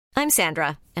I'm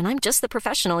Sandra, and I'm just the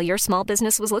professional your small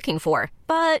business was looking for.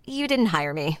 But you didn't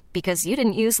hire me because you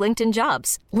didn't use LinkedIn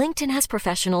Jobs. LinkedIn has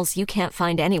professionals you can't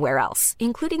find anywhere else,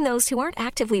 including those who aren't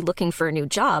actively looking for a new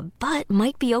job, but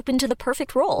might be open to the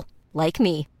perfect role, like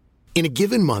me. In a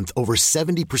given month, over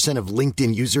 70% of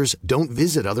LinkedIn users don't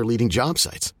visit other leading job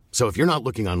sites. So if you're not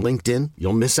looking on LinkedIn,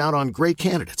 you'll miss out on great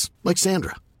candidates like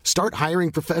Sandra. Start hiring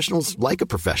professionals like a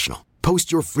professional.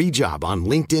 Post your free job on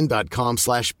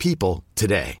linkedin.com/people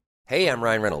today. Hey, I'm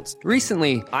Ryan Reynolds.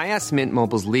 Recently, I asked Mint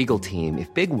Mobile's legal team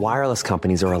if big wireless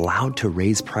companies are allowed to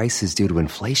raise prices due to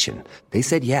inflation. They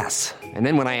said yes. And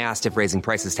then when I asked if raising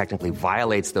prices technically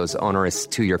violates those onerous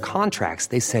two-year contracts,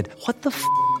 they said, "What the f***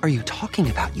 are you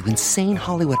talking about, you insane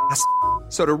Hollywood ass?"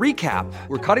 So to recap,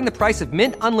 we're cutting the price of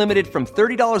Mint Unlimited from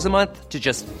 $30 a month to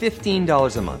just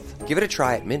 $15 a month. Give it a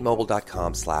try at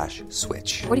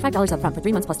mintmobile.com/switch. $45 up front for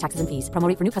 3 months plus taxes and fees. Promo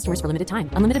rate for new customers for limited time.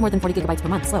 Unlimited more than 40 gigabytes per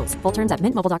month. Slows full terms at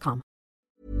mintmobile.com.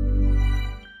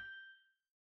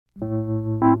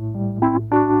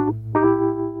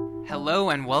 Hello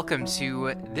and welcome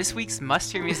to this week's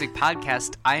Must Hear Music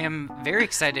podcast. I am very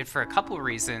excited for a couple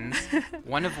reasons.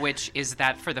 One of which is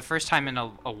that for the first time in a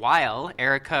while,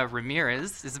 Erica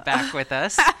Ramirez is back with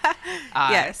us.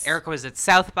 Yes. Erica was at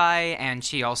South by, and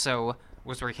she also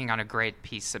was working on a great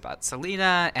piece about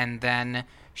Selena, and then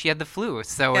she had the flu.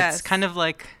 So Yes. It's kind of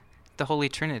like the Holy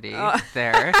Trinity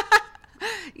there.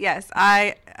 Yes,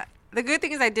 the good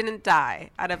thing is I didn't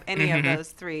die out of any of those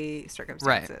three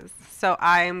circumstances. Right. So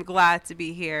I'm glad to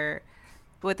be here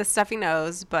with a stuffy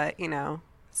nose, but,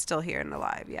 still here and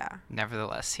alive, yeah.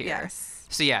 Nevertheless here. Yes.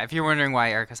 So yeah, if you're wondering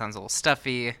why Erica sounds a little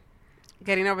stuffy,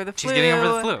 Getting over the flu. she's getting over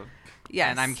the flu. Yes.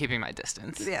 And I'm keeping my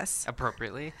distance. Yes.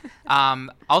 Appropriately.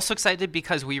 Also excited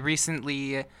because we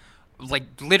recently, like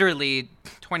literally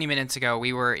 20 minutes ago,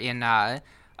 we were in an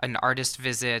artist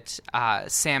visit.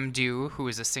 Sam Dew, who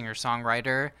is a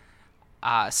singer-songwriter,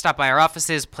 stopped by our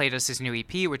offices, played us his new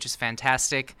EP, which is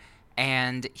fantastic.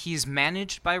 And he's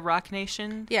managed by Rock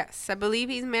Nation? Yes, I believe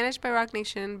he's managed by Rock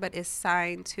Nation, but is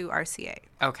signed to RCA.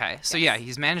 Okay. So yeah,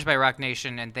 he's managed by Rock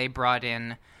Nation, and they brought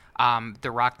in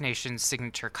the Rock Nation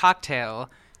signature cocktail.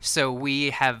 So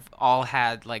we have all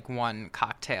had like one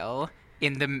cocktail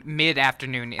in the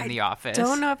mid-afternoon in the office. I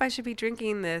don't know if I should be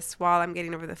drinking this while I'm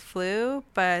getting over the flu,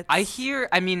 but I hear,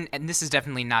 and this is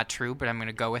definitely not true, but I'm going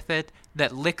to go with it,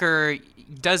 that liquor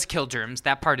does kill germs.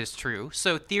 That part is true.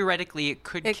 So theoretically, it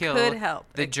could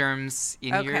help the germs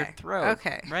in your throat.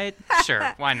 Okay. Right?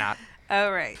 Sure. Why not?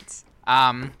 All right.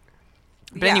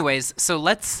 But anyways, so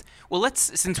let's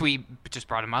since we just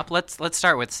brought him up, let's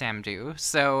start with Sam Dew.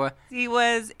 So he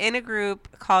was in a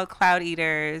group called Cloud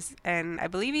Eaters, and I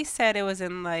believe he said it was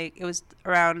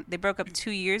around, they broke up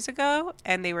 2 years ago,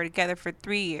 and they were together for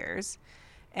 3 years.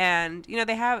 And,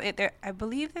 they have it there. I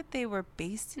believe that they were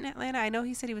based in Atlanta. I know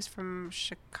he said he was from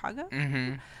Chicago.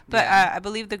 Mm-hmm. But I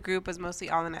believe the group was mostly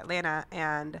all in Atlanta,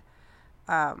 and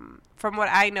from what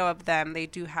I know of them, they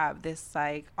do have this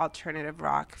like alternative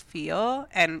rock feel,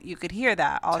 and you could hear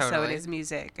that also in his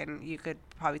music, and you could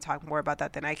probably talk more about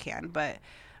that than I can. But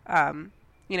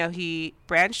he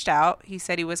branched out. He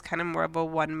said he was kind of more of a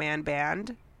one-man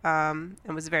band, and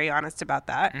was very honest about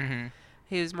that. Mm-hmm.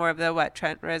 He was more of the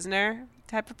Trent Reznor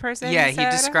type of person. Yeah, he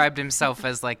described himself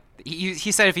as like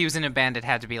he said if he was in a band, it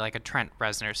had to be like a Trent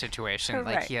Reznor situation.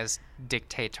 Right. Like he has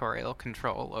dictatorial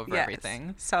control over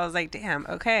everything. So I was like, damn,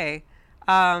 okay.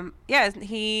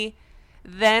 He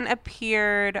then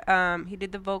appeared, he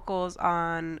did the vocals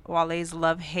on Wale's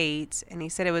Love Hate, and he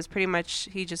said it was pretty much,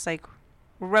 he just like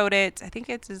wrote it. I think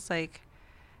it's just like,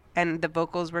 and the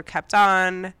vocals were kept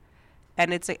on,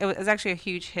 and it was actually a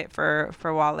huge hit for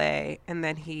Wale. And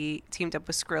then he teamed up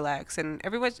with Skrillex, and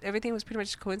everything was pretty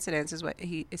much coincidence is what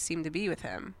it seemed to be with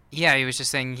him. Yeah, he was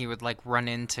just saying he would like run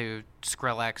into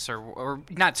Skrillex or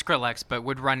not Skrillex, but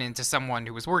would run into someone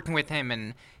who was working with him,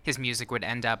 and his music would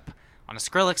end up on a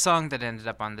Skrillex song that ended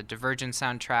up on the Divergent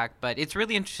soundtrack. But it's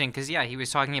really interesting because, yeah, he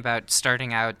was talking about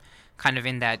starting out kind of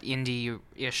in that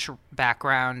indie-ish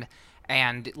background.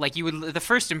 And like the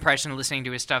first impression listening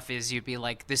to his stuff is you'd be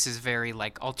like, this is very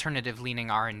like alternative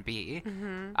leaning R&B.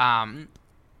 Mm-hmm.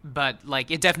 But like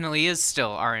it definitely is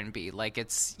still R&B. Like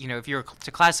it's, if you were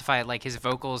to classify it, like his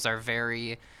vocals are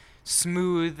very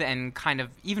smooth and kind of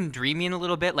even dreamy in a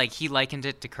little bit. Like he likened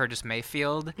it to Curtis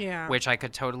Mayfield, which I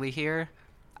could totally hear.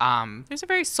 There's a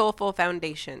very soulful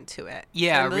foundation to it.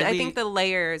 Yeah, and really. I think the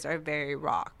layers are very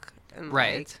rock and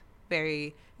right. like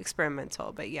very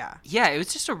experimental, but yeah. Yeah, it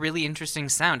was just a really interesting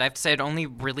sound. I have to say I'd only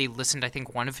really listened, I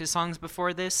think, one of his songs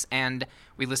before this, and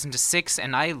we listened to 6,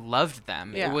 and I loved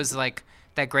them. Yeah. It was like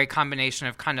that great combination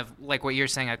of kind of like what you're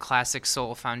saying, a classic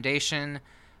soul foundation,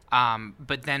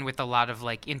 but then with a lot of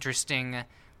like interesting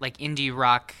like indie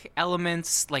rock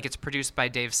elements. Like it's produced by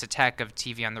Dave Satek of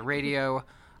TV on the Radio.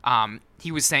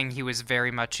 He was saying he was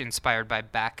very much inspired by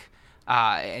Beck.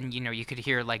 And, you know, you could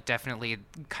hear, like, definitely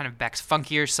kind of Beck's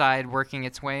funkier side working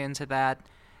its way into that.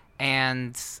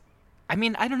 And, I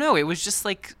mean, I don't know. It was just,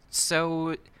 like,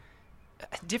 so...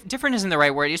 different isn't the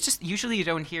right word. It's just usually you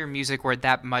don't hear music where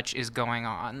that much is going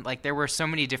on. Like, there were so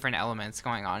many different elements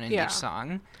going on in each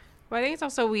song. Well, I think it's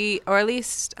also or at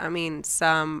least, I mean,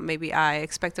 maybe I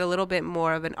expected a little bit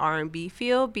more of an R&B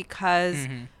feel because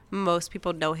most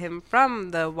people know him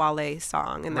from the Wale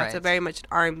song. And that's a very much an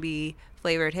R&B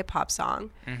flavored hip hop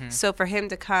song. So for him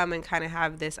to come and kind of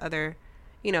have this other,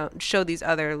 you know, show these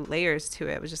other layers to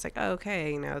it was just like, oh,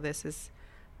 okay, you know, this is,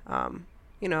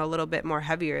 you know, a little bit more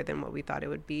heavier than what we thought it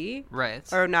would be. Right.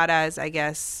 Or not as, I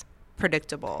guess,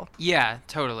 predictable. Yeah,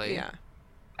 totally. Yeah.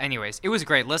 Anyways, it was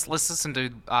great. Let's listen to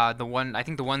the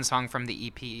one song from the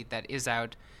EP that is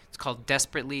out. It's called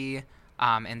Desperately,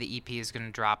 and the EP is going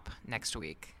to drop next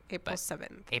week. April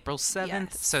 7th. April 7th?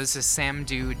 Yes. So this is Sam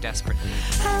Do, Desperately.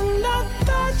 And I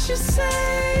thought you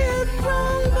say it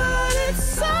wrong, but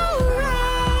it's alright.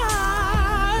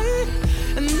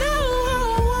 And now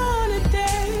I want it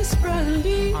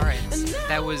desperately. All right,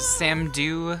 that was Sam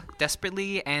Do,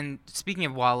 Desperately. And speaking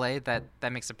of Wale, that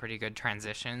makes a pretty good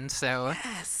transition. So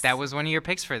that was one of your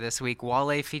picks for this week.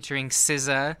 Wale featuring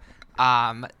SZA.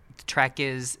 The track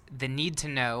is The Need to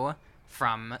Know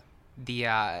from the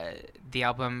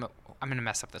album. I'm gonna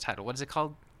mess up the title. What is it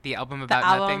called? The album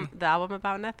about nothing. The album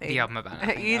about nothing. The album about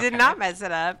nothing. You did not mess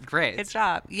it up. Great. Good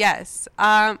job. Yes.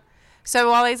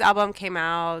 So Wale's album came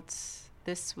out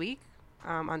this week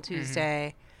on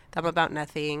Tuesday. The album about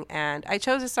nothing, and I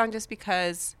chose this song just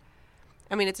because,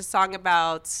 I mean, it's a song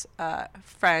about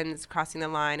friends crossing the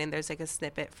line, and there's like a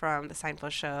snippet from the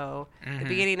Seinfeld show, the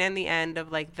beginning and the end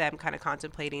of like them kind of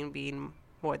contemplating being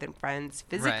more than friends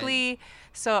physically. Right.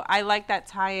 So I like that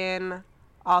tie-in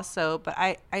also, but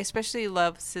I especially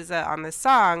love SZA on this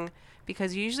song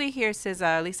because you usually hear SZA,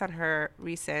 at least on her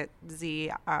recent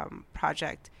Z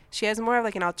project, she has more of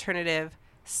like an alternative,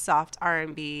 soft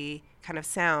R&B kind of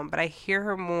sound, but I hear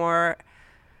her more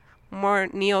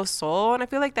neo soul, and I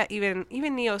feel like that even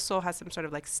neo soul has some sort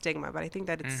of like stigma, but I think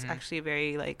that it's actually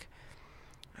very like,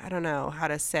 I don't know how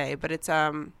to say, but it's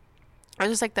I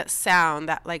just like that sound,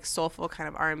 that like soulful kind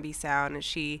of R&B sound, and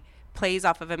she plays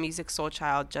off of a Music Soul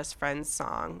Child Just Friends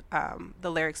song.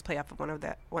 The lyrics play off of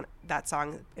that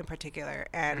song in particular,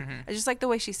 and I just like the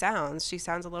way she sounds. She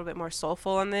sounds a little bit more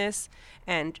soulful on this,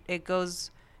 and it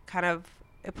goes kind of,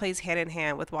 it plays hand in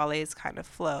hand with Wale's kind of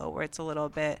flow, where it's a little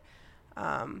bit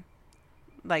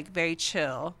like very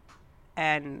chill,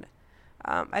 and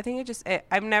I think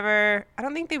I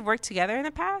don't think they've worked together in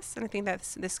the past, and I think that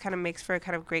this kind of makes for a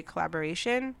kind of great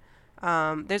collaboration.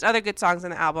 There's other good songs on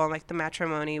the album, like the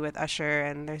Matrimony with Usher,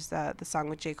 and there's the song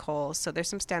with J. Cole. So there's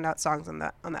some standout songs on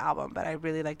the album, but I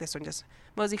really like this one just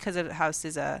mostly because of how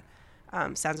SZA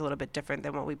sounds a little bit different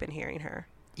than what we've been hearing her.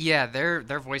 Yeah,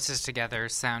 their voices together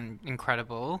sound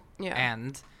incredible. Yeah,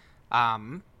 and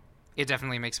it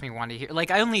definitely makes me want to hear. Like,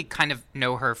 I only kind of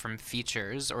know her from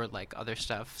features or like other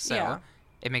stuff, so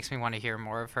it makes me want to hear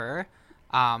more of her.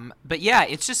 But yeah,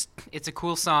 it's a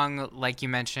cool song. Like you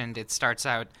mentioned, it starts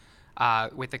out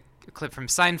with a clip from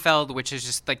Seinfeld, which is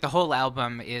just like the whole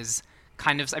album is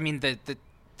kind of, I mean,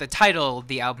 the title,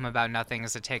 The Album About Nothing,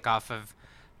 is a takeoff of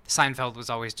Seinfeld was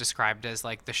always described as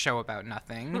like the show about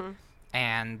nothing.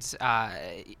 And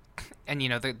you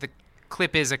know, the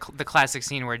clip is the classic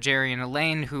scene where Jerry and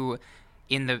Elaine, who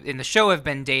in the show have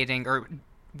been dating, or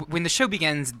when the show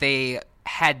begins, they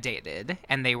had dated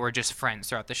and they were just friends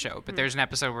throughout the show. But there's an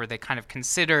episode where they kind of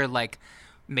consider like,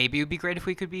 maybe it would be great if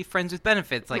we could be friends with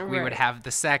benefits. Like we would have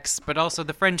the sex, but also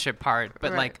the friendship part.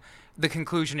 But like the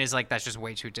conclusion is like, that's just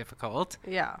way too difficult.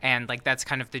 Yeah. And like, that's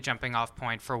kind of the jumping off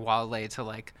point for Wale to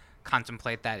like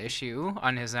contemplate that issue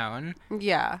on his own.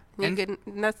 Yeah. And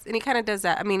he kind of does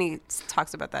that. I mean, he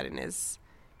talks about that in his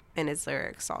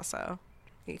lyrics also.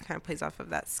 He kind of plays off of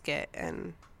that skit.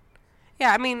 And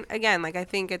yeah, I mean, again, like I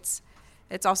think it's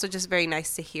also just very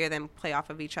nice to hear them play off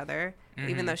of each other,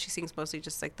 even though she sings mostly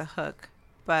just like the hook.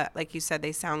 But like you said,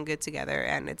 they sound good together,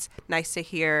 and it's nice to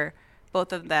hear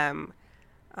both of them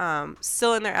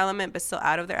still in their element, but still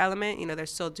out of their element. You know, they're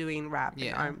still doing rap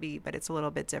and R&B, but it's a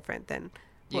little bit different than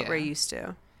what we're used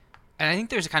to. And I think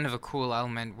there's kind of a cool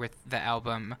element with the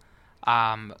album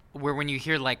where when you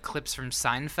hear like clips from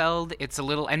Seinfeld, it's a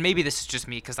little, and maybe this is just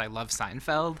me because I love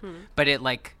Seinfeld, but it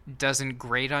like doesn't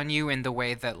grate on you in the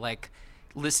way that like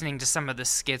listening to some of the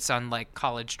skits on like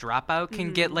College Dropout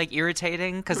can get like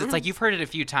irritating because it's like you've heard it a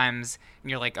few times and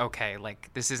you're like, okay, like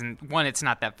this isn't, one, it's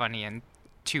not that funny, and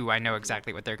two, I know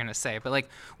exactly what they're gonna say. But like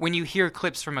when you hear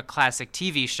clips from a classic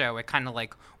TV show, it kind of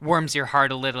like warms your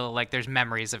heart a little, like there's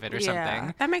memories of it or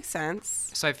something. That makes sense.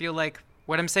 So I feel like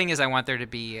what I'm saying is I want there to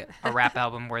be a rap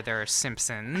album where there are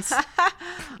Simpsons,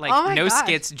 like Oh my no gosh.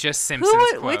 skits, just Simpsons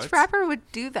quotes. Which rapper would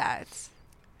do that?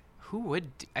 Who would?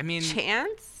 I mean,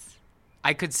 Chance?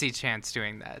 I could see Chance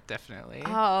doing that, definitely.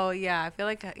 Oh yeah, I feel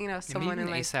like And someone even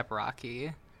in like. A$AP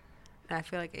Rocky. I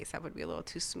feel like A$AP would be a little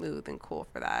too smooth and cool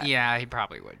for that. Yeah, he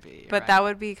probably would be. But that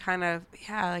would be kind of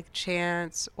like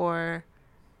Chance or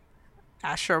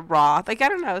Asher Roth. Like I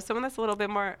don't know, someone that's a little bit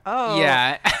more. Oh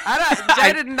Yeah.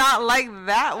 I did not like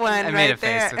that one. I right made a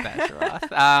there. face with Asher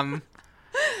Roth.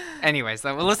 Anyways,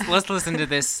 let's listen to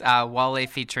this Wale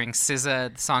featuring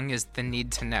SZA. The song is "The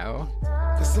Need to Know."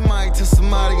 Cause somebody tell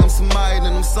somebody I'm somebody, and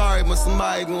I'm sorry, but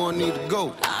somebody gonna need to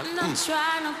go. I'm not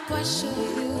trying to pressure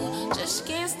you, just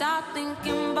can't stop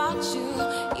thinking about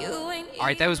you. You ain't. All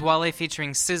right, that was Wale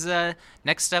featuring SZA.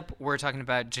 Next up, we're talking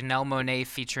about Janelle Monáe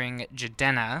featuring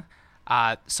Jidenna.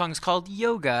 The song's called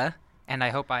 "Yoga," and I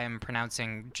hope I am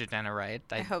pronouncing Jidenna right.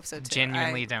 I hope so too.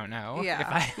 Genuinely don't know. Yeah. If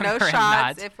I am No or shots. am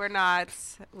not. If we're not,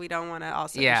 we don't want to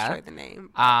also Yeah. destroy the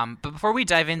name. But before we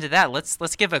dive into that, let's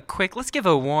give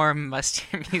a warm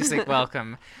must-hear music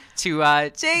welcome to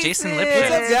Jason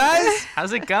Lipton. What's up, guys?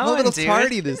 How's it I'm going, a little dude?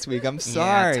 tardy this week. I'm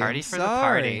sorry. tardy I'm for the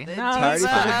sorry. party. Tardy Diva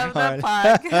for the of the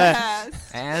party. podcast.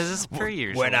 As is per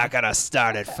usual. We're not gonna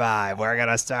start at 5. We're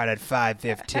gonna start at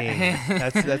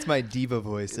 5:15. that's my diva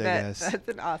voice, I guess. That's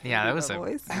an awesome Yeah, that was diva a-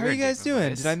 voice. How are you guys diva doing?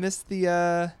 voice. Did I miss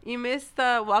the? You missed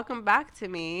the welcome back to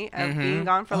me of being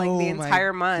gone for like oh the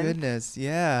entire my month. Goodness,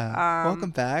 yeah.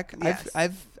 Welcome back. yes.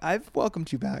 I've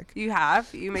welcomed you back. You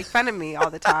have. You make fun of me all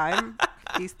the time.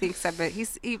 He thinks I've been.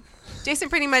 Jason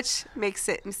pretty much makes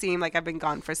it seem like I've been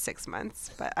gone for 6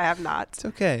 months, but I have not. It's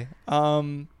okay.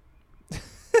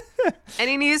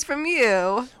 Any news from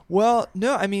you? Well,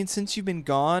 no. I mean, since you've been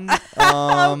gone,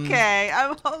 Okay,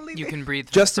 I'm only. You can breathe.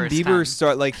 For Justin the first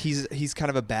Bieber time. he's kind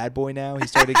of a bad boy now. He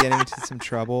started getting into some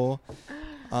trouble.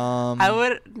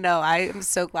 I am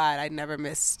so glad I never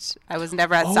missed. I was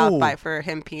never at South Oh. by for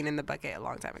him peeing in the bucket a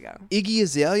long time ago. Iggy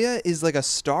Azalea is like a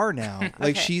star now. Like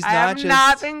Okay, she's I not have just.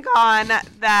 not been gone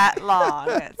that long.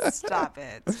 Stop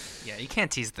it. Yeah, you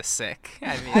can't tease the sick.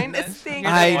 I mean, I that's- think-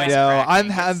 you're the I voice know.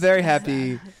 cracking. I'm very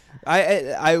happy.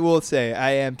 I will say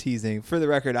I am teasing. For the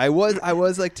record, I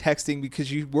was like texting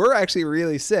because you were actually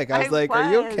really sick. I was I like,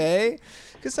 "Are you was. okay?"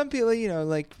 Because some people,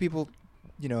 like people,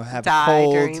 have Die a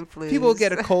cold. during People flus.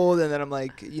 get a cold, and then I'm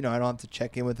like, I don't have to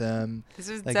check in with them. This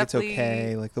was Like it's definitely.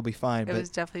 okay. Like they'll be fine. It But was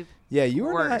definitely. yeah, you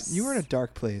were worse. you were in a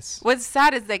dark place. What's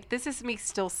sad is like this is me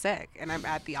still sick and I'm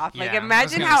at the office. Like Yeah, I was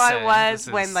imagine gonna how say, I was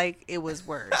this when is- like it was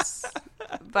worse.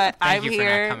 But I'm you for not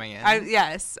here. coming in.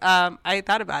 I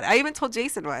thought about it. I even told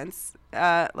Jason once,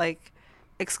 like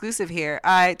exclusive here.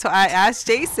 I asked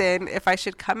Jason if I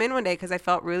should come in one day because I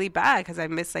felt really bad because I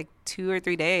missed like 2 or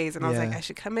 3 days, and I was like, Yeah. I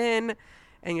should come in.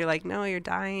 And you're like, no, you're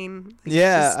dying. Like,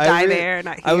 Yeah, just die really- there,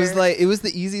 not here. I was like, it was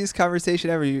the easiest conversation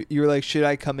ever. You were like, should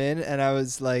I come in? And I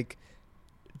was like,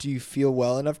 do you feel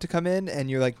well enough to come in?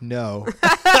 And you're like, no.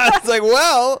 I was like,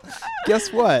 well,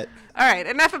 guess what? all right,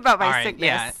 enough about my All right, sickness.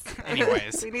 yeah.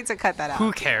 Anyways. we need to cut that out.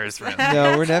 Who cares, really?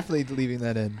 No, we're definitely leaving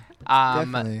that in.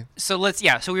 Definitely. So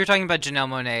so we were talking about Janelle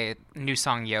Monáe new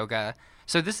song "Yoga."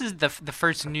 So this is the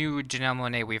first new Janelle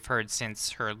Monáe we've heard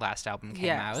since her last album came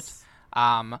Yes.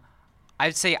 out.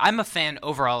 I'd say I'm a fan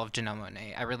overall of Janelle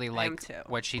Monáe. I really like too.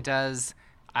 what she does.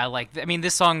 I mean,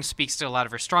 this song speaks to a lot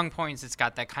of her strong points. It's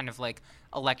got that kind of like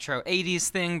electro 80s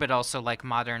thing, but also like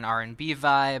modern R&B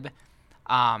vibe.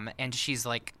 And she's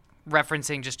like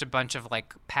referencing just a bunch of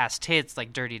like past hits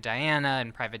like Dirty Diana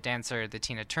and Private Dancer, the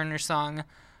Tina Turner song.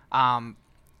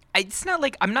 It's not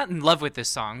like I'm not in love with this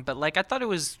song, but like I thought it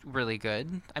was really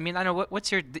good. I mean, I don't know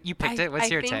what's your you picked it. What's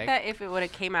your I think take? that if it would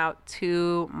have came out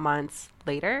 2 months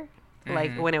later,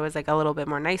 like Mm-hmm. when it was like a little bit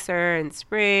more nicer in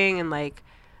spring and like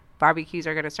barbecues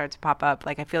are gonna start to pop up,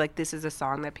 like I feel like this is a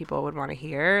song that people would want to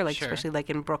hear, like Sure. especially like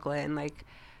in Brooklyn. Like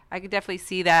I could definitely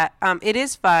see that. It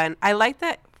is fun. I like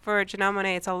that for Janelle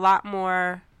Monáe. It's a lot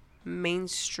more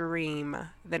mainstream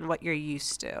than what you're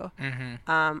used to.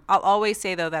 I'll always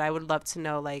say though that I would love to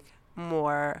know like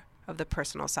more of the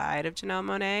personal side of Janelle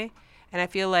Monáe, and I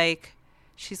feel like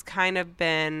she's kind of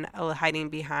been hiding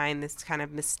behind this kind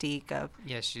of mystique of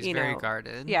Yeah, she's you very know,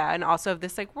 guarded. yeah, and also of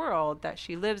this like world that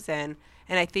she lives in.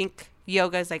 And I think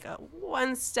yoga is like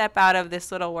one step out of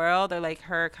this little world, or like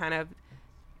her kind of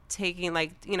taking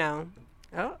like,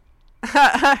 oh,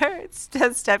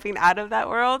 stepping out of that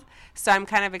world. So I'm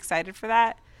kind of excited for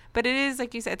that. But it is,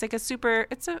 like you said, it's like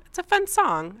it's a fun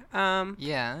song.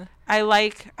 Yeah. I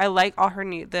like all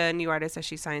the new artists that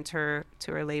she signed to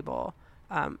her label,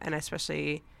 and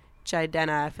especially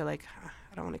Jidena. I feel like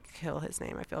I don't want to kill his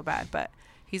name. I feel bad, but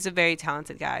he's a very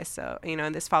talented guy. So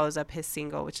and this follows up his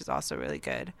single, which is also really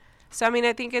good. So I mean,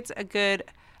 I think it's a good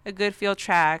feel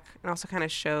track, and also kind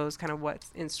of shows kind of what's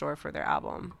in store for their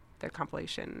album, their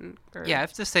compilation. Yeah, I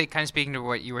have to say, kind of speaking to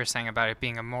what you were saying about it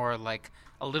being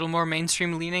a little more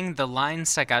mainstream leaning, the line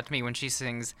stuck out to me when she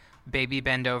sings, "Baby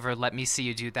bend over, let me see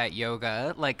you do that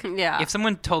yoga." Like, if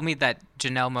someone told me that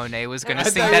Janelle Monáe was going to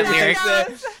sing that lyric.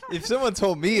 If someone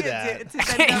told me that.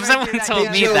 If someone told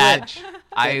me that,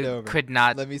 I could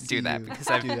not do that because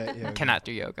I cannot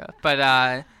do yoga.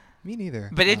 But, me neither.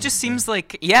 But it just seems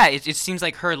like, it seems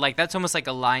like her, like, that's almost like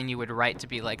a line you would write to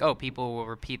be like, oh, people will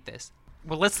repeat this.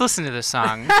 Well, let's listen to the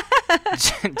song.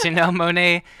 Janelle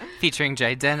Monáe featuring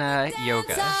Jidena,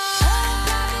 Yoga.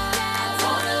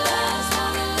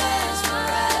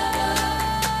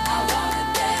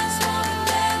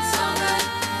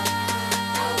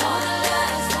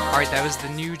 All right, that was the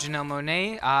new Janelle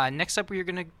Monáe. Next up, we are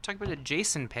going to talk about a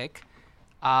Jason pick,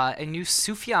 a new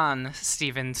Sufjan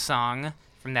Stevens song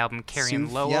from the album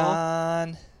Carrion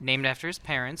Lowell, named after his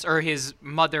parents, or his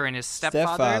mother and his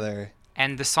stepfather.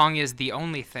 And the song is The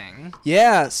Only Thing.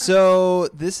 Yeah, so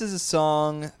this is a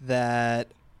song that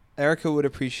Erica would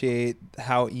appreciate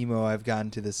how emo I've gotten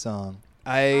to this song.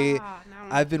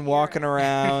 I've been walking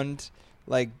around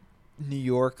like New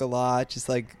York a lot, just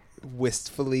like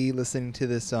wistfully listening to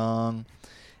this song.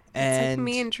 And it's like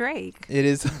me and Drake. It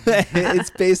is. It's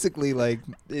basically like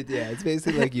it's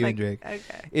basically like you and Drake. Okay.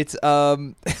 It's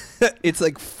it's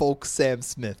like folk Sam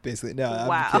Smith basically. No,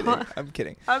 I'm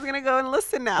kidding. I was gonna go and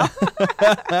listen now.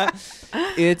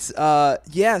 It's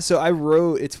So I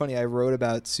wrote. It's funny. I wrote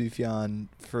about Sufjan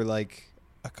for like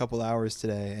a couple hours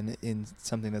today, and in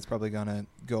something that's probably gonna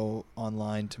go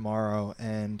online tomorrow.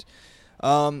 And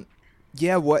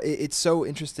it's so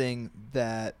interesting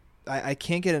that. I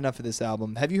can't get enough of this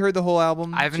album. Have you heard the whole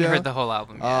album? I haven't heard the whole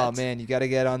album yet. Oh man, you got to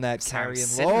get on that Carrion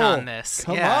Lowell. On this.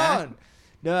 Come on.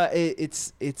 No,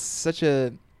 it's such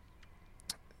a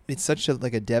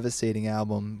like a devastating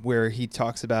album where he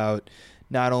talks about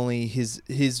not only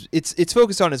it's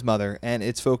focused on his mother, and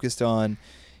it's focused on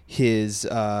his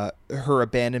her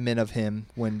abandonment of him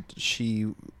when he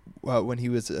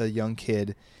was a young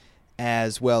kid,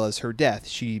 as well as her death.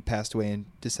 She passed away in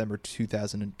December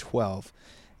 2012.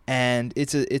 And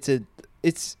it's an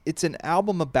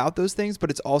album about those things, but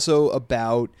it's also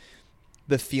about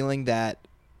the feeling that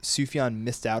Sufjan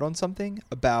missed out on something,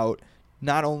 about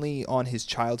not only on his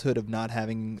childhood of not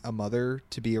having a mother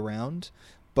to be around,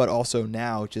 but also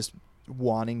now just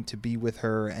wanting to be with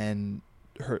her and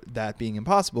that being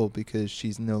impossible because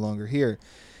she's no longer here.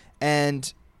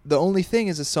 And The Only Thing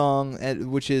is a song,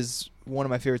 which is one of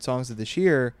my favorite songs of this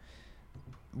year,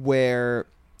 where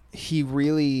he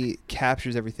really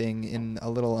captures everything in a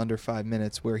little under 5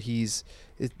 minutes, where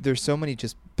there's so many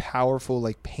just powerful,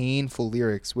 like painful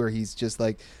lyrics where he's just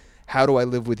like, how do I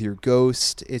live with your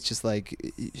ghost? It's just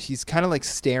like, he's kind of like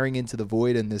staring into the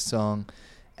void in this song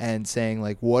and saying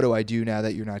like, what do I do now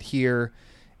that you're not here?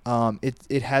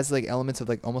 It has like elements of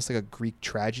like almost like a Greek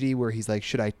tragedy where he's like,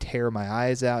 should I tear my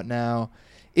eyes out now?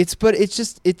 It's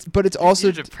also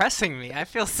You're depressing me. I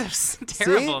feel so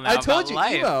terrible now. I told you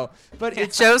life. emo, but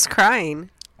it's Joe's crying.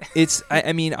 It's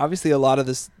I mean, obviously a lot of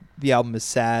the album is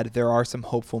sad. There are some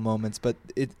hopeful moments, but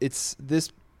it's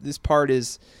this part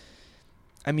is,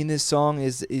 I mean, this song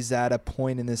is at a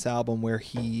point in this album where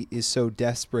he is so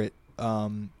desperate.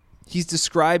 He's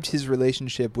described his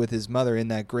relationship with his mother in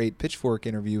that great Pitchfork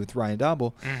interview with Ryan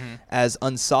Doble as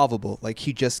unsolvable. Like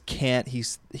he just can't.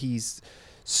 He's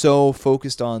so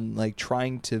focused on like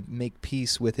trying to make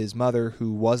peace with his mother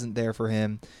who wasn't there for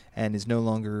him and is no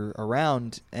longer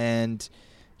around, and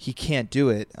he can't do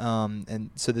it.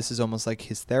 And so this is almost like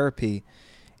his therapy.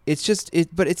 It's just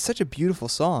but it's such a beautiful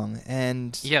song,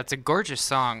 and it's a gorgeous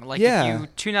song. Like if you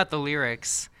tune out the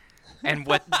lyrics and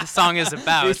what the song is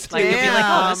about, like you'll be like,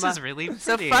 oh, this is really pretty.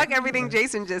 So fuck everything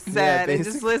Jason just said and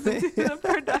just listen to the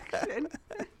production.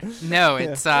 No,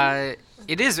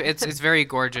 it's very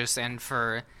gorgeous, and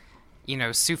for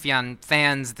Sufjan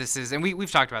fans, this is, and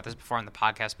we've talked about this before on the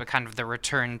podcast, but kind of the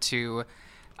return to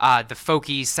the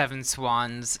folky Seven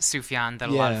Swans Sufjan that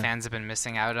a lot of fans have been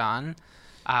missing out on.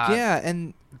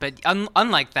 But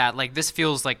unlike that, like this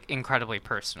feels like incredibly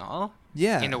personal.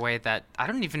 Yeah. In a way that I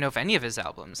don't even know if any of his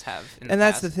albums have. And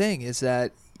that's the thing, is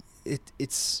that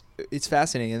it's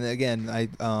fascinating. And again,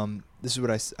 this is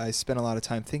what I spent a lot of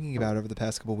time thinking about over the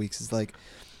past couple of weeks. Is like,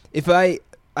 if I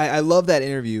love that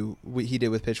interview he did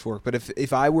with Pitchfork, but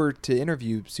if I were to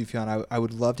interview Sufjan, I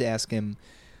would love to ask him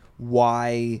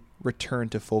why return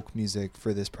to folk music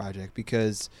for this project,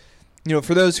 because, you know,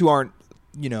 for those who aren't,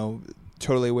 you know,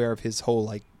 totally aware of his whole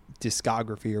like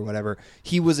discography or whatever,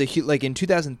 he was like in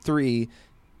 2003,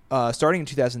 starting in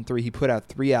 2003, he put out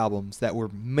 3 albums that were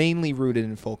mainly rooted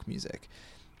in folk music,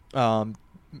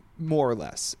 more or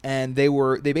less, and they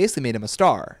basically made him a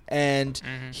star. And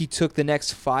he took the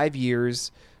next 5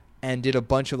 years and did a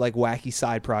bunch of like wacky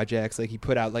side projects. Like he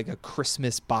put out like a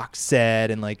Christmas box set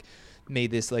and like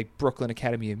made this like Brooklyn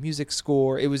Academy of Music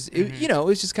score. It was you know, it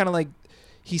was just kind of like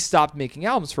he stopped making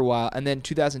albums for a while, and then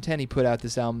 2010 he put out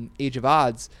this album Age of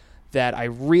Odds that I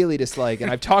really dislike, and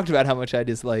I've talked about how much I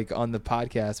dislike on the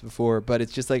podcast before, but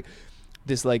it's just like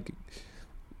this like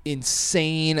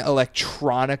insane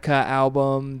electronica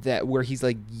album where he's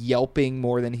like yelping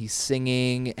more than he's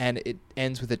singing, and it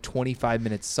ends with a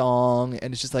 25-minute song,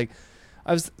 and it's just like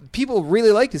people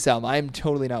really like this album. I'm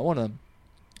totally not one of them.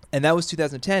 And that was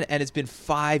 2010, and it's been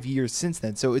 5 years since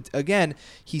then. So it's, again,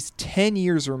 he's 10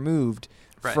 years removed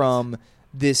from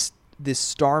this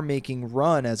star-making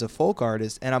run as a folk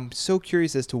artist, and I'm so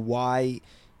curious as to why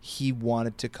he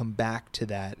wanted to come back to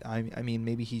that. I mean,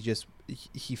 maybe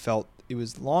he felt it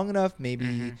was long enough. Maybe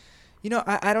he, you know,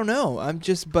 I don't know.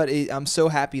 I'm so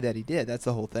happy that he did. That's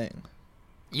the whole thing.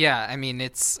 Yeah, I mean,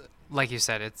 it's like you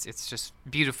said, it's just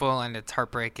beautiful and it's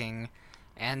heartbreaking.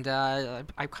 And I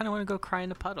kind of want to go cry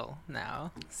in a puddle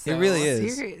now. So. It really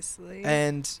is. Seriously.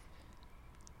 And,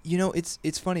 you know,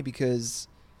 it's funny because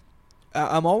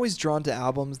I'm always drawn to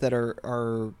albums that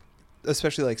are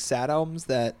especially like sad albums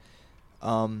that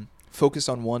focus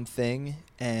on one thing,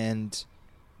 and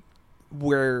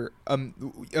where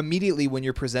immediately when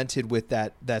you're presented with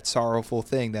that sorrowful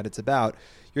thing that it's about,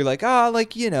 you're like,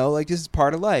 like, you know, like this is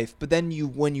part of life. But then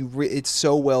it's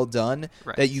so well done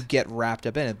that you get wrapped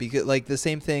up in it. Because like the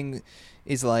same thing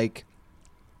is like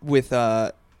with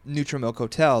Neutral Milk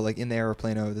Hotel, like In the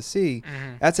Aeroplane Over the Sea.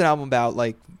 That's an album about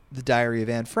like the Diary of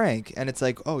Anne Frank, and it's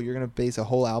like, oh, you're gonna base a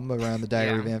whole album around the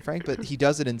Diary of Anne Frank, but he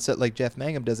does it in like Jeff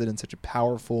Mangum does it in such a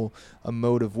powerful,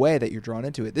 emotive way that you're drawn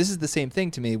into it. This is the same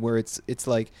thing to me, where it's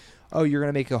like, oh, you're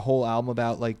gonna make a whole album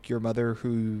about like your mother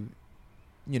who,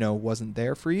 you know, wasn't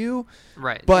there for you.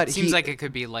 Right. But it seems like it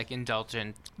could be like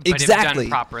indulgent, but exactly. if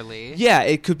done properly. Yeah,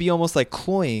 it could be almost like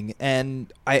cloying.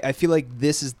 And I feel like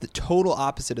this is the total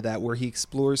opposite of that, where he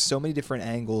explores so many different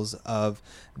angles of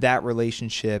that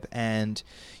relationship. And,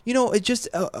 you know, it just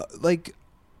like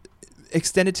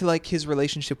extended to like his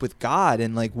relationship with God,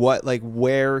 and like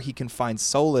where he can find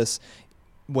solace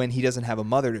when he doesn't have a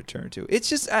mother to turn to. It's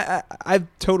just I've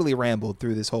totally rambled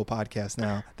through this whole podcast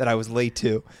now that I was late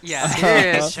to. Yeah,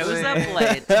 it shows up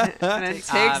late. And it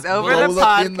takes over the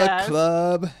podcast. Up in the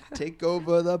club, take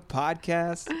over the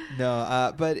podcast.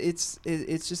 No, but it's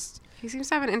just. He seems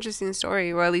to have an interesting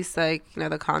story, or at least like, you know,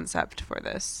 the concept for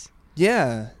this.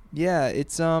 Yeah,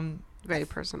 it's very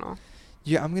personal.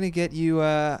 Yeah, I'm gonna get you.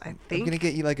 I'm gonna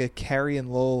get you like a Carrie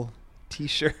and Lowell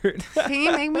T-shirt. Can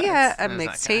you make me a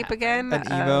mixtape again? An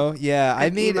emo? Yeah, I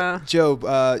made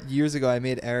Joe years ago. I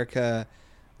made Erica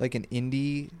like an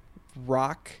indie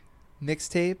rock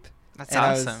mixtape. That's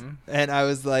awesome. I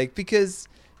was like, because,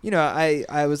 you know,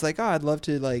 I was like, oh, I'd love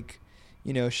to like,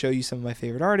 you know, show you some of my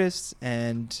favorite artists,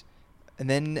 and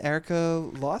then Erica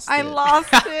lost it. I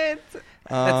lost it.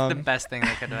 That's the best thing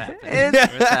that could have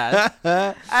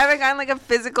happened. I haven't gotten like a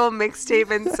physical mixtape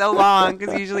in so long,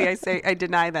 because usually I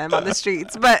deny them on the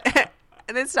streets, but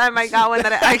this time I got one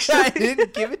that I actually I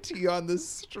didn't give it to you on the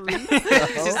street.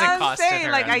 It's just I'm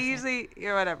saying, like, I usually,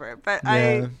 or whatever, but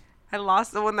I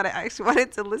lost the one that I actually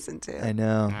wanted to listen to. I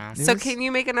know. Yeah. So can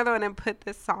you make another one and put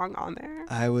this song on there?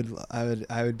 I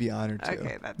would be honored to.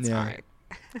 Okay, that's fine.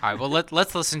 All right, well,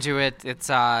 let's listen to it. It's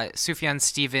Sufjan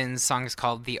Stevens' song is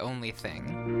called The Only Thing.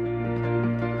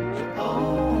 The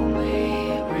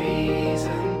only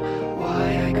reason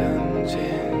why I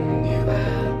continue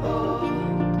at all.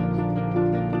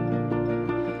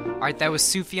 All right, that was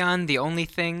Sufjan, The Only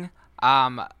Thing.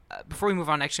 Before we move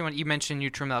on, actually, you mentioned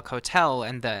Neutral Milk Hotel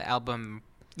and the album,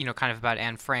 you know, kind of about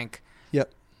Anne Frank.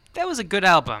 Yep. That was a good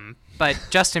album, but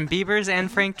Justin Bieber's Anne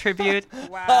Frank tribute,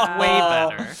 wow, way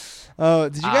better. Oh,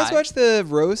 did you guys watch the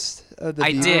roast? I did,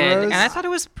 roast? And I thought it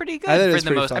was pretty good for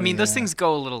the most. Funny, I mean, those things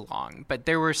go a little long, but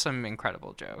there were some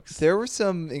incredible jokes. There were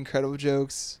some incredible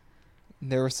jokes.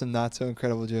 There were some not so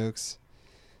incredible jokes.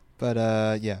 But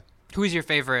yeah. Who was your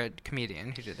favorite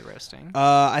comedian who did the roasting?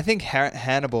 I think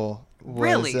Hannibal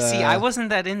Really? See, I wasn't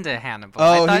that into Hannibal.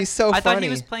 Oh, I thought, he's so I thought funny. he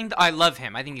was playing. I love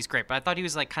him. I think he's great. But I thought he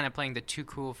was like kind of playing the too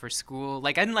cool for school.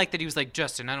 Like I didn't like that he was like,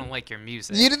 Justin, I don't like your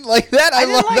music. You didn't like that? I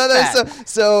didn't love like that. that.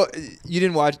 So you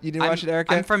didn't watch? You didn't watch it,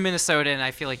 Erica? I'm from Minnesota, and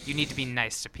I feel like you need to be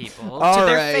nice to people, All to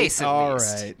their right, face at all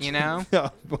least. right. You know?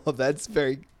 Well, that's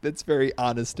very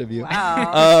honest of you.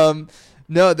 Wow.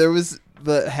 No, there was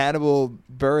the Hannibal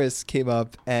Buress came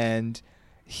up and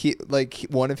he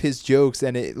one of his jokes,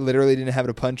 and it literally didn't have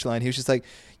a punchline. He was just like,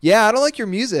 "Yeah, I don't like your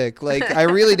music. Like, I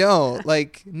really don't.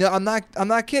 Like, no, I'm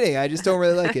not kidding. I just don't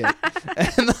really like it."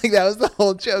 And like that was the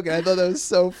whole joke, and I thought that was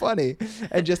so funny.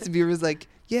 And Justin Bieber was like,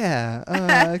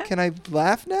 "Yeah, can I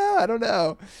laugh now? I don't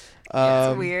know."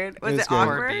 It's weird. Was it great.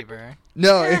 awkward? Poor Bieber.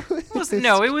 No,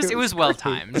 It was well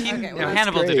timed. Okay, well,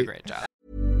 Hannibal did a great. great job.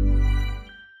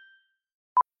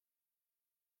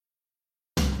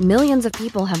 Millions of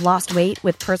people have lost weight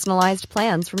with personalized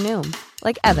plans from Noom.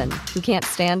 Like Evan, who can't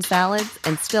stand salads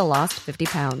and still lost 50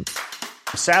 pounds.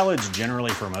 Salads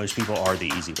generally for most people are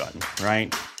the easy button,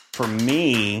 right? For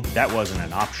me, that wasn't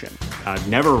an option. I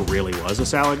never really was a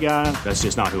salad guy. That's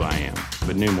just not who I am.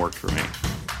 But Noom worked for me.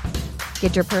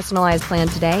 Get your personalized plan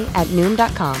today at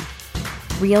Noom.com.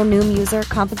 Real Noom user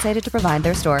compensated to provide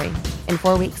their story. In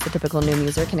 4 weeks, the typical Noom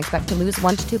user can expect to lose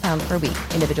 1 to 2 pounds per week.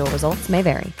 Individual results may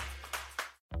vary.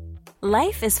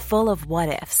 Life is full of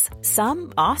what-ifs.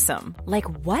 Some awesome, like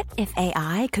what if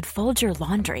AI could fold your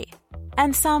laundry?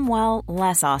 And some, well,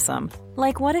 less awesome,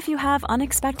 like what if you have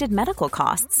unexpected medical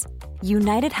costs?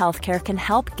 United Healthcare can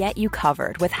help get you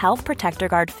covered with Health Protector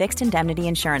Guard fixed indemnity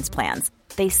insurance plans.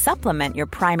 They supplement your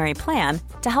primary plan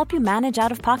to help you manage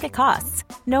out-of-pocket costs.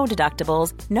 No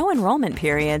deductibles, no enrollment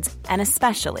periods, and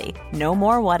especially no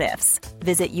more what-ifs.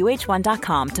 Visit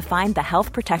uh1.com to find the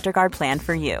Health Protector Guard plan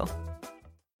for you.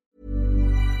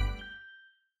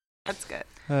 That's good.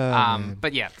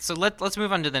 But yeah, so let's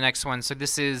move on to the next one. So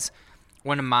this is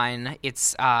one of mine.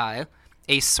 It's a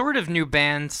sort of new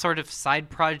band, sort of side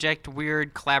project,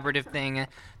 weird collaborative thing.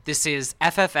 This is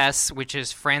FFS, which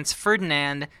is Franz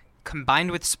Ferdinand combined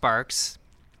with Sparks.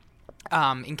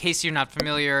 In case you're not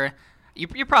familiar,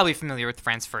 you're probably familiar with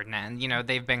Franz Ferdinand. You know,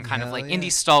 they've been kind of like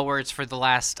indie stalwarts for the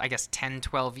last, I guess, 10,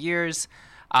 12 years.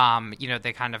 You know,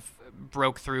 they kind of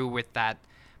broke through with that,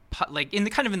 like in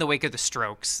the wake of the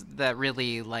Strokes, that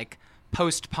really like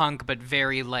post-punk but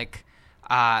very like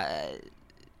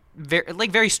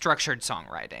very structured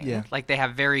songwriting. Yeah. Like they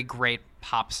have very great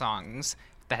pop songs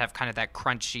that have kind of that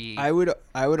crunchy. I would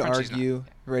crunchy argue. song.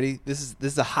 Ready? This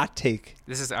is a hot take.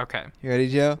 This is okay. You ready,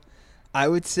 Joe? I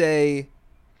would say,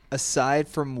 aside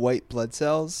from White Blood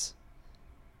Cells,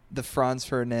 the Franz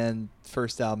Ferdinand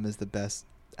first album is the best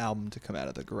album to come out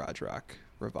of the garage rock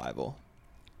revival.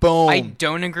 Boom. I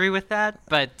don't agree with that,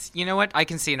 but you know what? I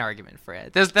can see an argument for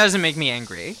it. That doesn't make me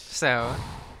angry. So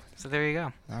there you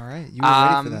go. All right. You were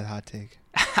ready for that hot take.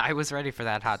 I was ready for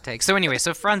that hot take. So anyway,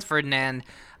 Franz Ferdinand,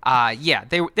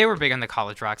 they were big on the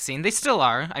college rock scene. They still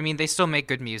are. I mean, they still make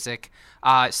good music.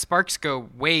 Sparks go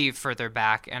way further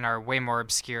back and are way more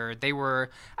obscure. They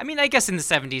were, I mean, I guess in the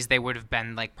 70s they would have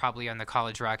been like probably on the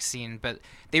college rock scene, but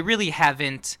they really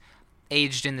haven't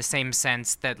aged in the same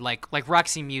sense that like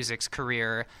Roxy Music's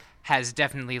career has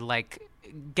definitely like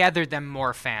gathered them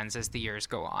more fans as the years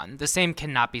go on. The same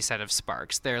cannot be said of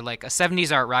Sparks. They're like a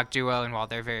 70s art rock duo, and while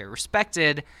they're very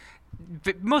respected,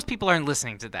 most people aren't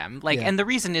listening to them. Like, and the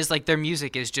reason is like their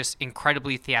music is just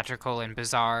incredibly theatrical and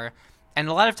bizarre, and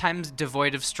a lot of times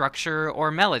devoid of structure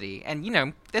or melody. And you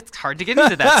know, it's hard to get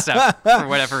into that stuff for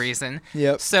whatever reason.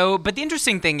 Yep. So, but the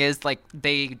interesting thing is like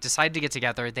they decided to get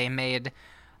together. They made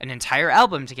an entire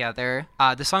album together.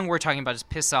 The song we're talking about is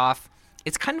Piss Off.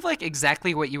 It's kind of like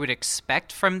exactly what you would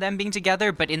expect from them being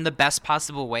together, but in the best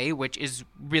possible way, which is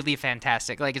really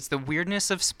fantastic. Like, it's the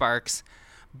weirdness of Sparks,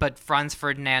 but Franz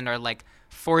Ferdinand are like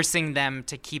forcing them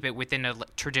to keep it within a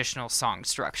traditional song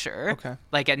structure. Okay.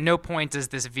 Like, at no point does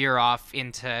this veer off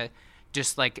into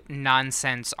just like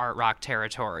nonsense art rock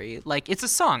territory. Like, it's a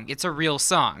song. It's a real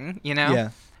song, you know?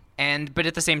 Yeah. But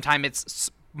at the same time, it's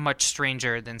much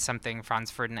stranger than something Franz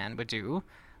Ferdinand would do,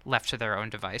 left to their own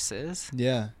devices.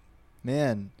 Yeah.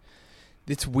 Man,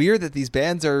 it's weird that these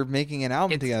bands are making an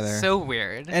album together. It's so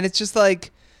weird. And it's just like,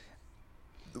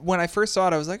 when I first saw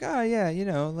it, I was like, oh, yeah, you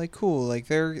know, like, cool. Like,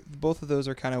 both of those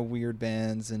are kind of weird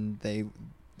bands, and they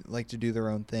like to do their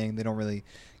own thing. They don't really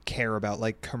care about,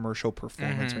 like, commercial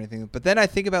performance or anything. But then I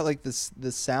think about, like,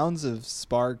 the sounds of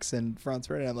Sparks and Franz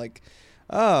Ferdinand. I'm like,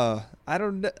 Oh, I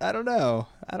don't know.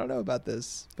 I don't know about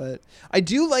this, but I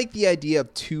do like the idea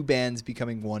of two bands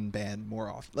becoming one band more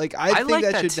often. Like I think like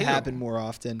that that should too. happen more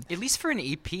often. At least for an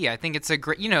EP, I think it's a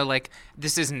great. Like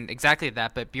this isn't exactly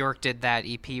that, but Bjork did that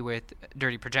EP with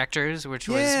Dirty Projectors, which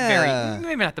was very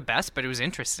maybe not the best, but it was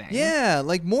interesting. Yeah,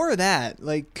 like more of that.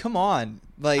 Like, come on.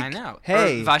 Like, I know.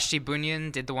 Hey, or Vashti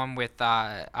Bunyan did the one with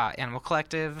Animal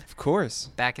Collective. Of course.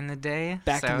 Back in the day.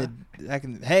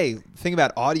 Hey, think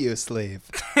about Audio Slave.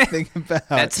 Think about.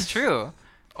 That's true.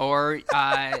 Or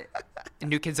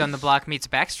New Kids on the Block meets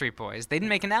Backstreet Boys. They didn't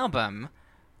make an album.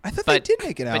 I thought they did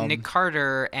make an album. But Nick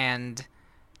Carter and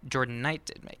Jordan Knight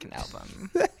did make an album.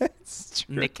 That's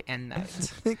true. Nick and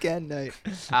Knight. Nick and Knight.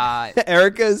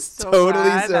 Erica's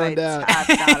totally zoned out. Out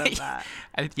of that.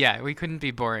 Yeah, we couldn't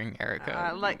be boring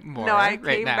Erica more no, I right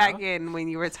came now. back in when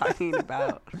you were talking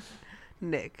about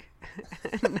Nick.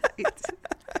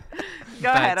 Go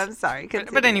ahead. I'm sorry.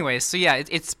 But anyway, so yeah,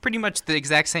 it's pretty much the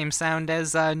exact same sound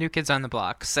as New Kids on the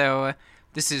Block. So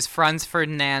this is Franz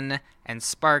Ferdinand and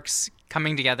Sparks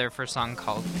coming together for a song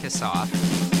called Piss Off.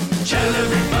 Tell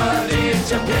everybody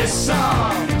to piss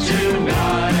off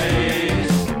tonight.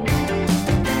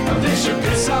 They should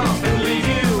piss off and leave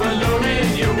you alone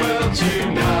in your world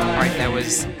tonight. Alright, that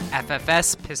was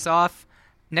FFS, Piss Off.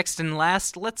 Next and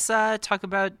last, let's talk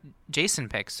about Jason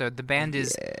picks. So the band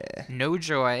is No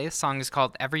Joy. The song is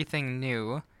called Everything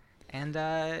New. And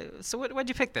so why'd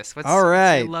you pick this? What's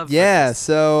your love for this?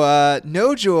 So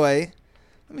No Joy.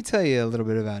 Let me tell you a little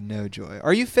bit about No Joy.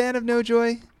 Are you a fan of No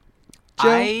Joy,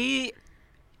 Joe?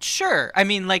 Sure. I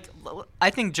mean, like, I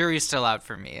think jury's still out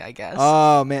for me, I guess.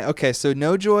 Oh, man. Okay, so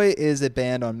No Joy is a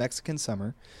band on Mexican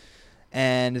Summer,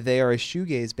 and they are a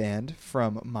shoegaze band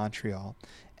from Montreal.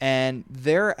 And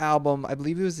their album, I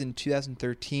believe it was in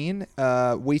 2013,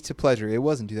 Wait to Pleasure, it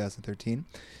was in 2013,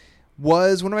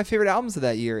 was one of my favorite albums of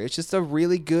that year. It's just a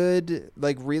really good,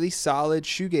 like, really solid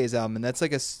shoegaze album. And that's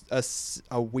like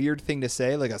a weird thing to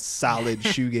say, like a solid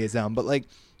shoegaze album. But, like,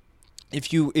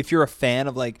 if you're a fan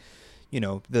of, like, you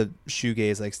know, the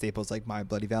shoegaze like staples like My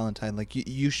Bloody Valentine, like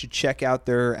you should check out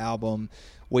their album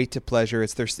Wait to Pleasure.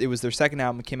 It was their second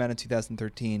album. It came out in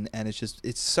 2013, and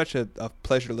it's such a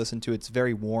pleasure to listen to. It's a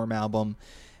very warm album.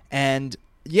 And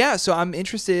yeah, so I'm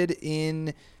interested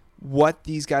in what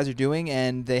these guys are doing,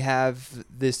 and they have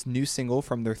this new single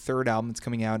from their third album that's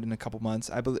coming out in a couple months.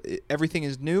 I believe Everything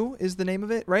Is New is the name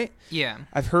of it, right? Yeah.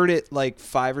 I've heard it like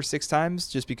 5 or 6 times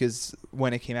just because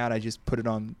when it came out I just put it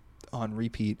on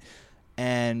repeat.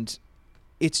 And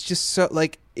it's just so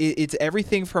like it's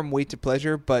everything from Wait to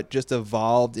Pleasure, but just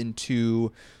evolved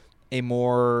into a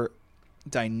more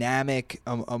dynamic,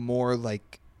 a more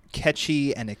like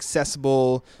catchy and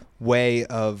accessible way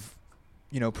of,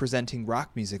 you know, presenting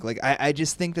rock music. Like I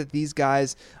just think that these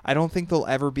guys, I don't think they'll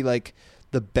ever be like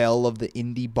the belle of the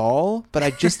indie ball, but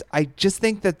I just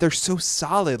think that they're so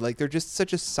solid. Like they're just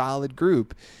such a solid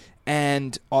group,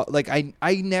 and like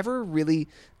I never really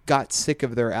got sick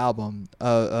of their album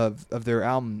of their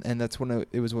album, and that's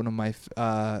it was one of my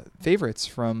favorites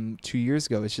from 2 years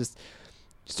ago. It's just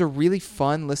a really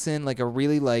fun listen, like a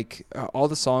really like all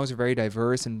the songs are very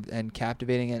diverse and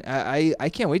captivating, and I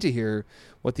can't wait to hear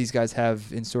what these guys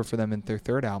have in store for them in their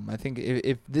third album. I think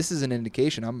if this is an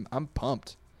indication, I'm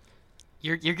pumped.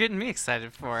 You're getting me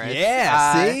excited for it.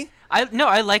 Yeah, see?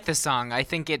 I like the song. I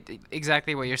think it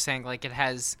exactly what you're saying. Like it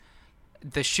has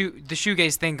the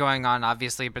shoegaze thing going on,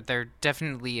 obviously, but they're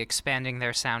definitely expanding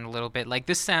their sound a little bit. Like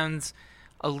this sounds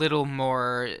a little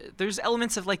more. There's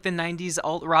elements of like the '90s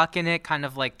alt rock in it, kind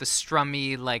of like the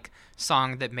strummy like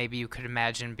song that maybe you could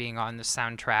imagine being on the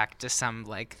soundtrack to some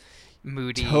like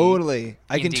moody. Totally,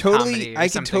 I can totally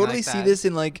like see that. this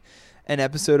in like an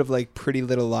episode of like Pretty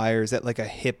Little Liars at like a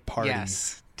hip party.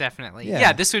 Yes, definitely. Yeah.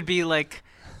 Yeah, this would be like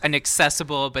an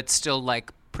accessible but still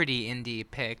like pretty indie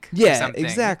pick. Yeah, or something.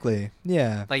 exactly.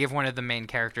 Yeah. Like if one of the main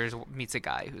characters meets a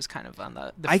guy who's kind of on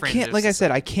the I fringe can't, of like I said,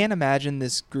 society. I can't imagine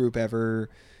this group ever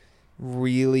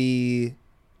really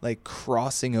like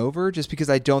crossing over, just because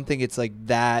I don't think it's like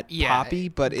that poppy.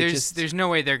 But there's no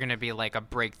way they're gonna be like a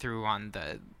breakthrough on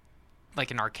the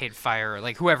like an Arcade Fire or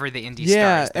like whoever the indie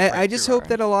yeah. stars. Yeah, I just hope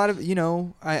that a lot of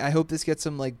I hope this gets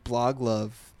some like blog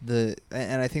love.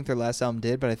 And I think their last album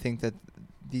did, but I think that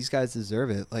these guys deserve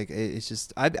it. Like it's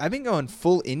just I've been going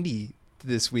full indie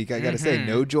this week. I gotta say,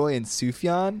 No Joy and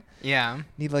Sufjan. Yeah,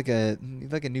 need like a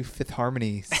new Fifth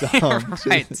Harmony song.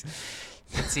 Right.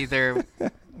 It's either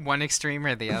one extreme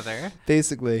or the other.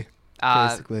 Basically.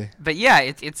 But yeah,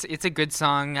 it's a good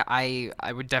song. I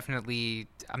would definitely.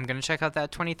 I'm gonna check out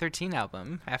that 2013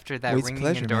 album after that ringing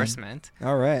endorsement. Man.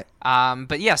 All right.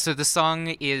 But yeah, so the song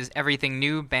is Everything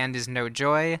New. Band is No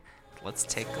Joy. let's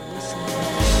take a listen.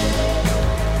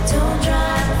 Don't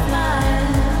try to fly.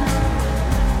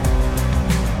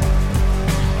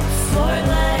 Fort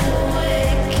like a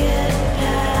wicked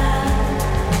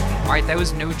path. All right, that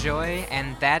was No Joy,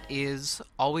 and that is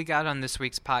all we got on this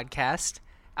week's podcast.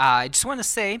 I just want to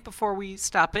say, before we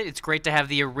stop it, it's great to have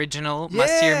the original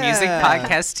Must Hear Music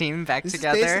podcast team back this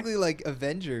together. This is basically like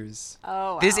Avengers.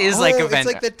 Oh, wow. This is like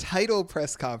Avengers. It's like the title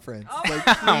press conference. Oh. Like,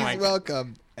 please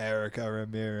welcome Erica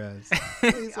Ramirez.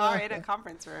 We are in a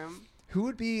conference room. Who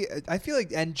would be? I feel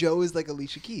like, and Joe is like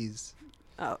Alicia Keys.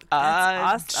 Oh,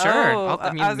 that's awesome. Sure. Oh,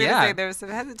 I mean, I was going to yeah. say there was some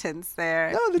hesitance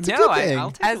there. No, that's a good thing. I'll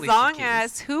take As Alicia long Keys.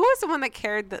 as, who was the one that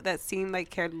cared, that seemed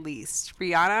like cared least?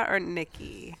 Rihanna or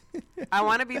Nicki? I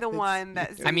want to be the one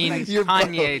that seemed I mean, like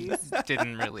Kanye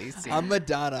didn't really seem. I'm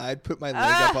Madonna. I'd put my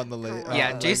leg up on the leg.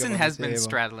 Yeah, Jason has been table.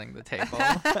 straddling the table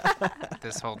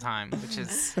this whole time, which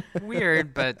is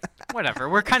weird, but whatever.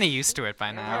 We're kind of used to it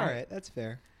by now. All right, that's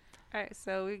fair. All right,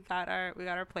 so we got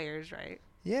our players right.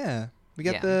 Yeah, we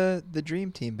got Yeah. the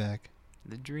dream team back.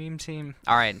 The dream team.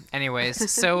 All right. Anyways,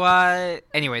 so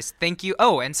thank you.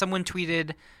 Oh, and someone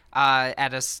tweeted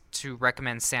at us to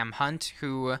recommend Sam Hunt,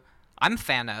 who I'm a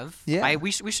fan of. Yeah.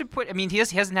 We should put. I mean, he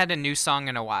hasn't had a new song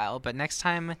in a while, but next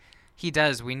time he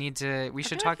does, we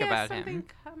should talk about him. Something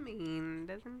coming,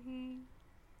 doesn't he?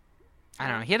 I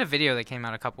don't know. He had a video that came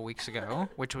out a couple weeks ago,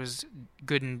 which was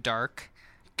good and dark.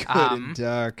 Good and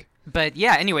dark. But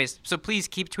yeah. Anyways, so please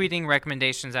keep tweeting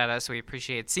recommendations at us. We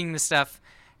appreciate seeing this stuff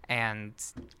and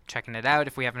checking it out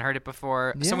if we haven't heard it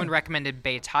before. Yeah. Someone recommended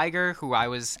Bay Tiger, who I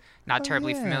was not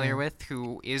terribly yeah. familiar with,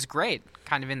 who is great,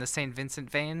 kind of in the St.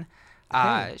 Vincent vein.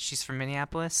 Hey. She's from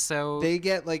Minneapolis, so They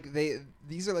get like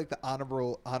these are like the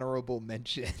honorable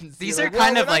mentions. These You're are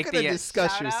kind well, of we're like not gonna the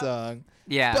discuss shout your out. song.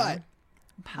 yeah. But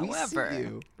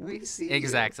However, we see you.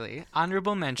 exactly.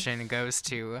 Honorable mention goes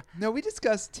to. No, we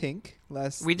discussed Tink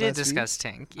last. We did last discuss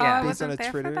week, Tink. Oh, I Yeah. based on a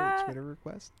wasn't there for that? Twitter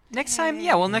request. Next time,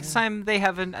 yeah. Well, next time they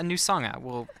have a new song out,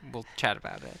 we'll chat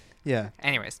about it. Yeah.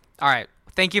 Anyways, all right.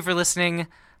 Thank you for listening.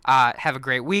 Have a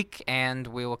great week, and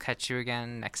we will catch you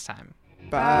again next time.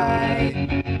 Bye.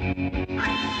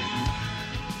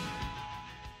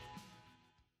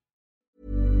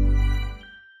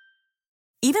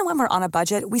 Even when we're on a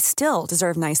budget, we still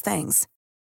deserve nice things.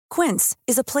 Quince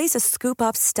is a place to scoop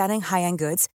up stunning high-end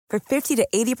goods for 50 to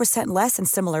 80% less than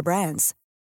similar brands.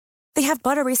 They have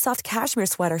buttery soft cashmere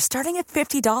sweaters starting at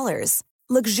 $50,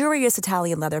 luxurious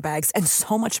Italian leather bags, and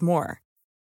so much more.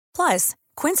 Plus,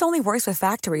 Quince only works with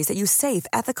factories that use safe,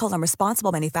 ethical, and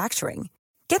responsible manufacturing.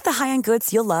 Get the high-end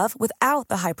goods you'll love without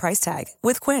the high price tag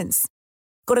with Quince.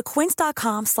 Go to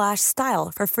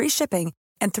quince.com/style for free shipping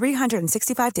and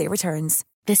 365-day returns.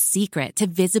 The secret to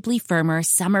visibly firmer,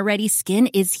 summer-ready skin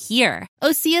is here.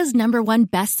 Osea's #1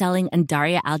 best-selling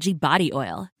Andaria Algae Body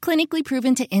Oil. Clinically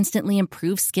proven to instantly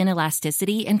improve skin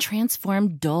elasticity and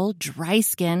transform dull, dry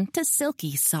skin to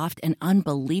silky, soft, and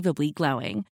unbelievably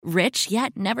glowing. Rich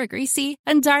yet never greasy,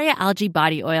 Andaria Algae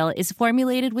Body Oil is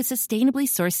formulated with sustainably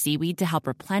sourced seaweed to help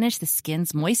replenish the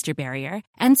skin's moisture barrier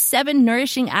and 7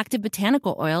 nourishing active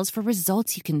botanical oils for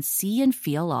results you can see and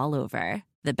feel all over.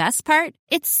 The best part?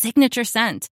 Its signature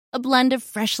scent. A blend of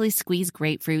freshly squeezed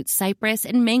grapefruit, cypress,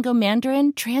 and mango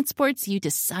mandarin transports you to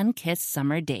sun-kissed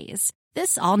summer days.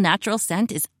 This all-natural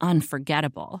scent is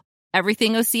unforgettable.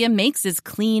 Everything Osea makes is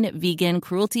clean, vegan,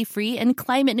 cruelty-free, and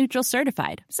climate-neutral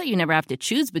certified, so you never have to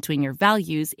choose between your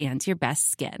values and your best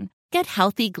skin. Get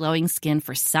healthy, glowing skin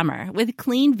for summer with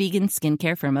clean, vegan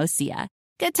skincare from Osea.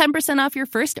 Get 10% off your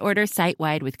first order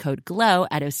site-wide with code GLOW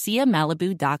at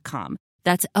OseaMalibu.com.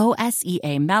 That's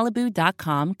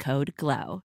OSEAMalibu.com, code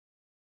GLOW.